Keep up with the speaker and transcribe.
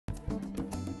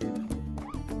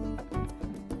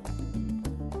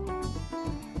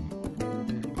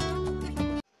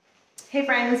Hey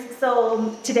friends,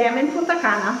 so today I'm in Punta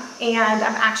Cana and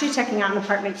I'm actually checking out an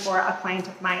apartment for a client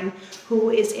of mine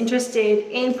who is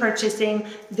interested in purchasing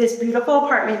this beautiful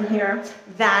apartment here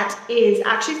that is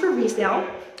actually for resale,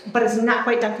 but it's not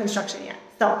quite done construction yet.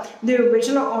 So the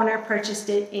original owner purchased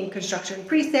it in construction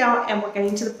pre-sale and we're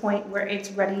getting to the point where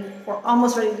it's ready or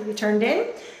almost ready to be turned in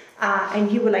and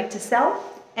he would like to sell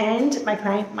and my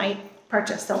client might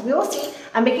purchase. So we will see.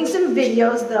 I'm making some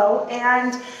videos though,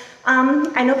 and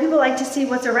I know people like to see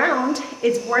what's around.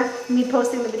 It's worth me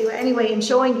posting the video anyway and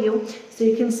showing you so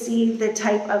you can see the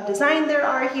type of design there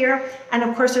are here. And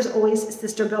of course, there's always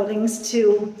sister buildings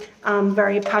to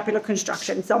very popular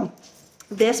construction. So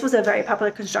this was a very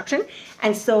popular construction.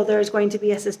 And so there's going to be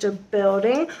a sister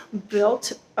building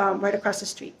built right across the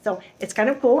street. So it's kind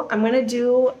of cool. I'm going to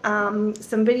do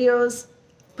some videos,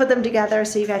 put them together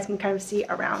so you guys can kind of see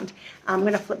around. I'm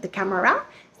going to flip the camera around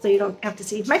so you don't have to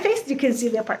see my face, you can see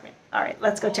the apartment. All right,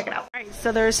 let's go check it out. All right,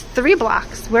 so there's 3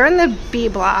 blocks. We're in the B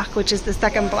block, which is the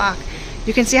second block.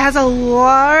 You can see it has a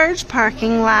large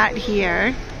parking lot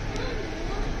here.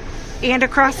 And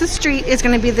across the street is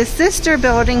gonna be the sister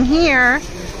building here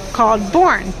called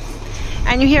Born.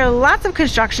 And you hear lots of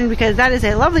construction because that is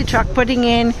a lovely truck putting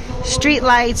in street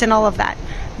lights and all of that.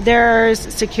 There's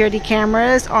security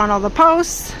cameras on all the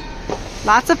posts,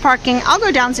 lots of parking. I'll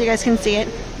go down so you guys can see it.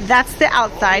 That's the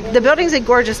outside. The building's a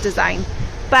gorgeous design.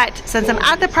 But since I'm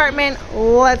at the apartment,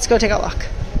 let's go take a look.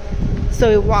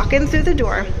 So we walk in through the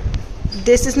door.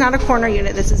 This is not a corner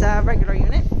unit. This is a regular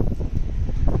unit.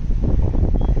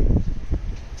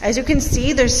 As you can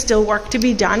see, there's still work to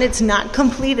be done. It's not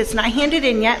complete. It's not handed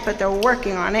in yet, but they're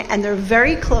working on it and they're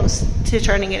very close to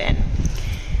turning it in.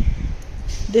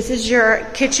 This is your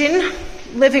kitchen,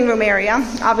 living room area.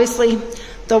 Obviously,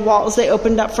 the walls they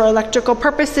opened up for electrical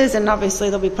purposes and obviously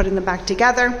they'll be putting them back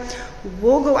together.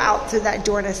 We'll go out through that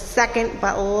door in a second,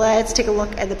 but let's take a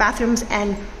look at the bathrooms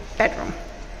and bedroom.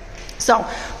 So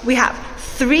we have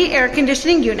 3 air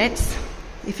conditioning units.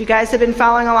 If you guys have been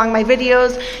following along my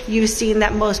videos, you've seen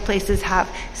that most places have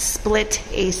split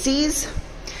ACs.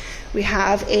 We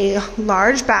have a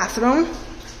large bathroom.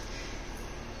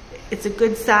 It's a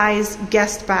good size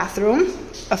guest bathroom,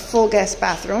 a full guest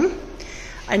bathroom.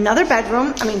 Another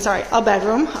bedroom, a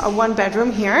bedroom, a 1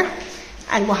 bedroom here,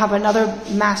 and we'll have another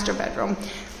master bedroom.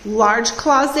 Large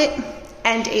closet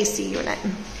and AC unit.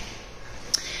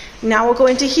 Now we'll go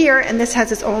into here, and this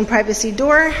has its own privacy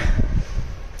door.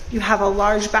 You have a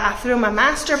large bathroom, a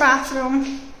master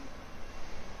bathroom.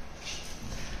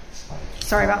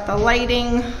 Sorry about the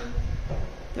lighting.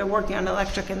 They're working on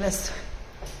electric in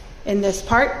this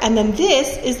part. And then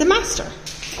this is the master.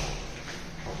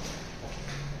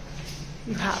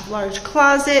 You have large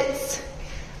closets,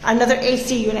 another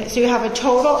AC unit. So you have a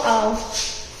total of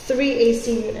 3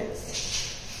 AC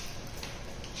units.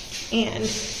 And,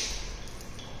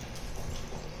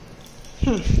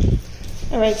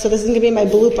 all right, so this is gonna be my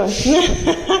blooper.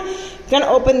 I'm gonna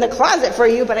open the closet for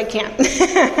you, but I can't.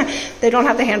 They don't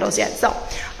have the handles yet. So,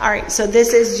 all right, so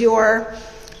this is your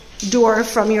door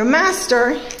from your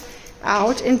master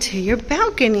out into your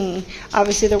balcony.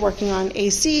 Obviously they're working on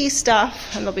AC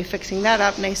stuff and they'll be fixing that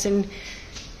up nice and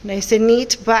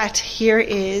neat, but here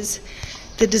is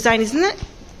the design. Isn't that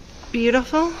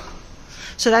beautiful?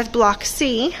 So that's block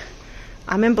C.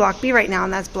 I'm in block B right now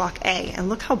and that's block A, and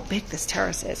look how big this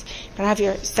terrace is. You're gonna have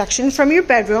your section from your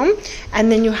bedroom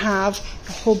and then you have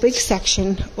a whole big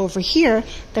section over here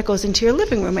that goes into your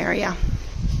living room area.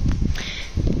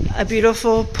 A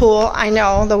beautiful pool. I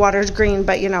know the water's green,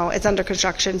 but you know, it's under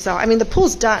construction. So, I mean, the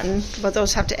pool's done, but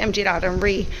those have to empty it out and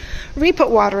re-put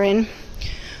water in.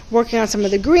 Working on some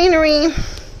of the greenery.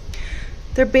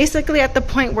 They're basically at the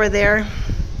point where they're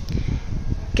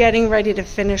getting ready to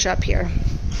finish up here.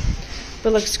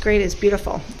 But looks great, it's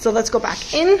beautiful. So let's go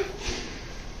back in.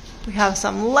 We have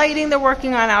some lighting they're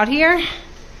working on out here.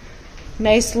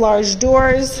 Nice large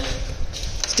doors.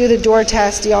 Let's do the door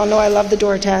test. Y'all know I love the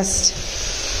door test.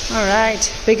 All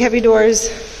right, big heavy doors.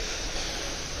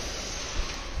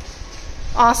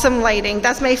 Awesome lighting,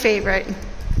 that's my favorite.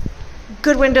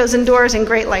 Good windows and doors and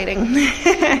great lighting.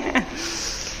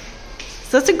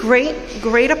 So it's a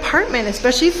great apartment,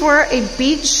 especially for a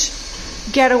beach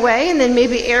getaway, and then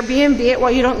maybe Airbnb it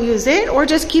while you don't use it, or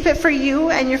just keep it for you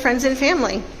and your friends and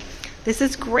family. This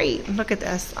is great, look at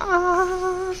this.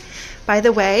 By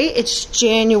the way, it's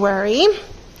January,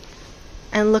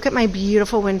 and look at my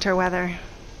beautiful winter weather.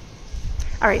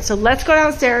 All right, so let's go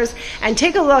downstairs and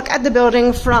take a look at the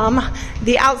building from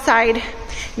the outside.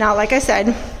 Now, like I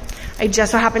said, I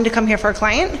just so happened to come here for a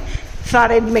client. Thought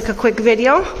I'd make a quick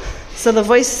video. So the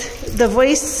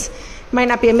voice Might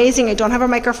not be amazing. I don't have a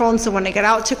microphone, so when I get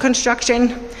out to construction,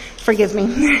 forgive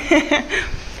me.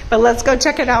 But let's go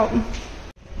check it out.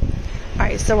 All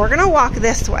right, so we're gonna walk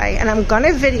this way, and I'm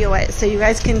gonna video it so you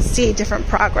guys can see different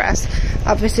progress.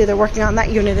 Obviously, they're working on that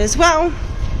unit as well.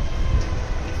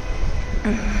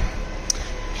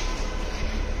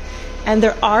 And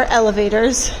there are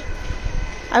elevators.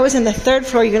 I was in the 3rd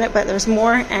floor unit, but there's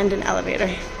more and an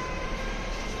elevator.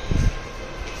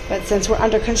 But since we're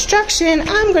under construction,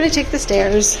 I'm gonna take the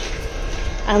stairs.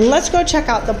 And let's go check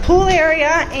out the pool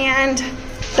area and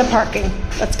the parking.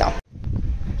 Let's go.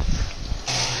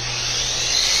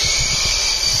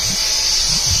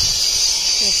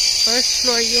 First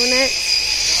floor unit,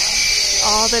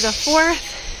 all the way to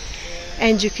 4th,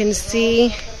 and you can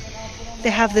see they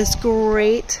have this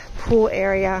great pool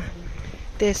area.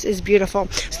 This is beautiful.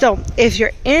 So if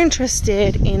you're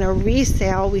interested in a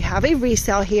resale, we have a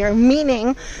resale here,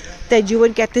 meaning that you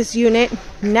would get this unit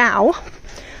now.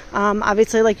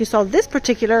 Obviously, like you saw, this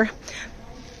particular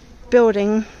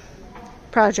building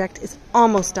project is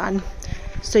almost done,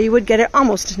 so you would get it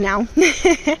almost now.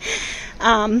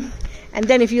 And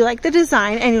then if you like the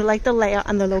design and you like the layout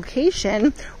and the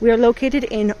location, we are located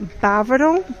in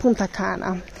Bávaro, Punta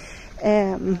Cana.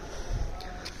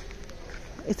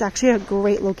 It's actually a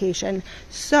great location.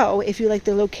 So if you like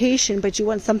the location but you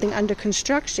want something under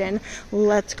construction,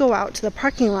 let's go out to the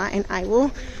parking lot and I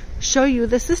will show you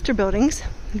the sister buildings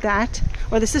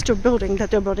the sister building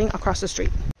that they're building across the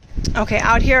street. Okay,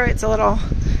 out here it's a little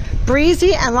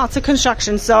breezy and lots of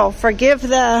construction, so forgive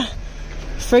the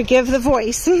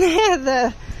voice.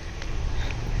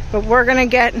 But we're gonna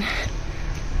get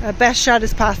the best shot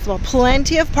as possible.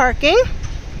 Plenty of parking.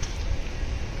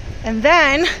 And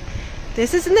then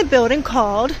this is in the building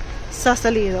called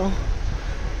Sausalito.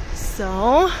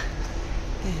 So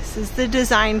this is the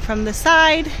design from the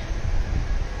side.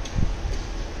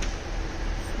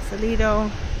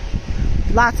 Sausalito.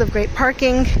 Lots of great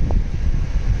parking.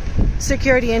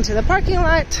 Security into the parking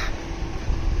lot.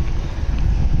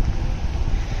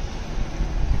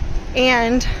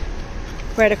 And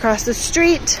right across the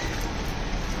street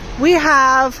we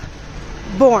have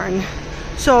Born.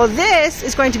 So this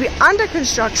is going to be under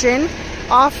construction,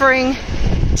 offering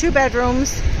 2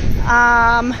 bedrooms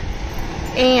and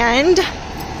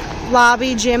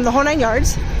lobby, gym, the whole 9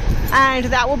 yards. And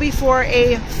that will be for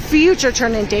a future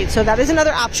turn-in date. So that is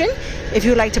another option if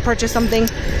you'd like to purchase something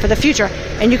for the future.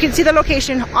 And you can see the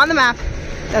location on the map.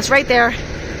 That's right there,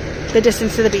 the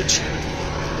distance to the beach.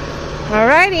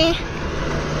 Alrighty,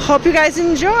 hope you guys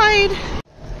enjoyed.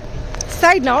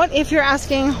 Side note, if you're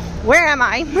asking, where am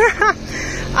I?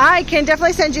 I can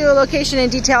definitely send you a location and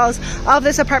details of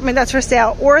this apartment that's for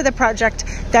sale or the project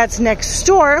that's next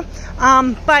door.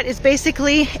 But it's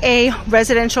basically a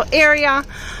residential area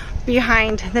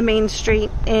behind the main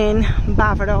street in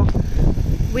Bávaro.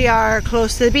 We are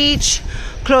close to the beach,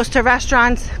 close to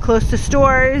restaurants, close to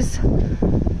stores.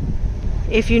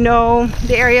 If you know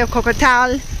the area of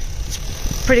Cocotal,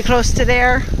 pretty close to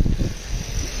there.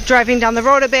 Driving down the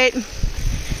road a bit,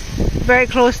 very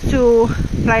close to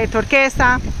Playa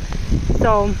Turquesa.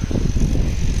 So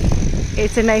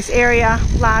it's a nice area,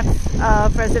 lots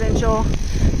of residential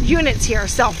units here.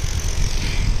 So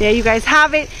there you guys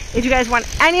have it. If you guys want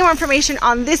any more information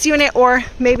on this unit or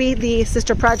maybe the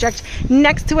sister project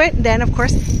next to it, then of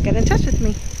course get in touch with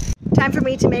me. Time for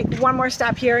me to make one more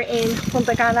stop here in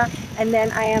Punta Cana, and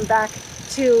then I am back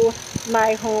to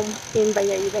my home in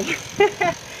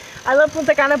Bayahibe. I love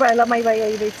Punta Cana, but I love my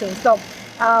Bayahibe too. So,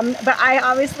 but I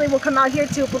obviously will come out here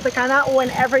to Punta Cana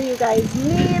whenever you guys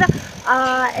need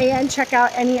and check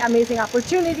out any amazing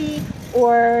opportunity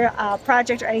or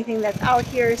project or anything that's out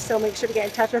here. So make sure to get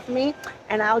in touch with me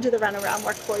and I'll do the runaround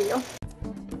work for you.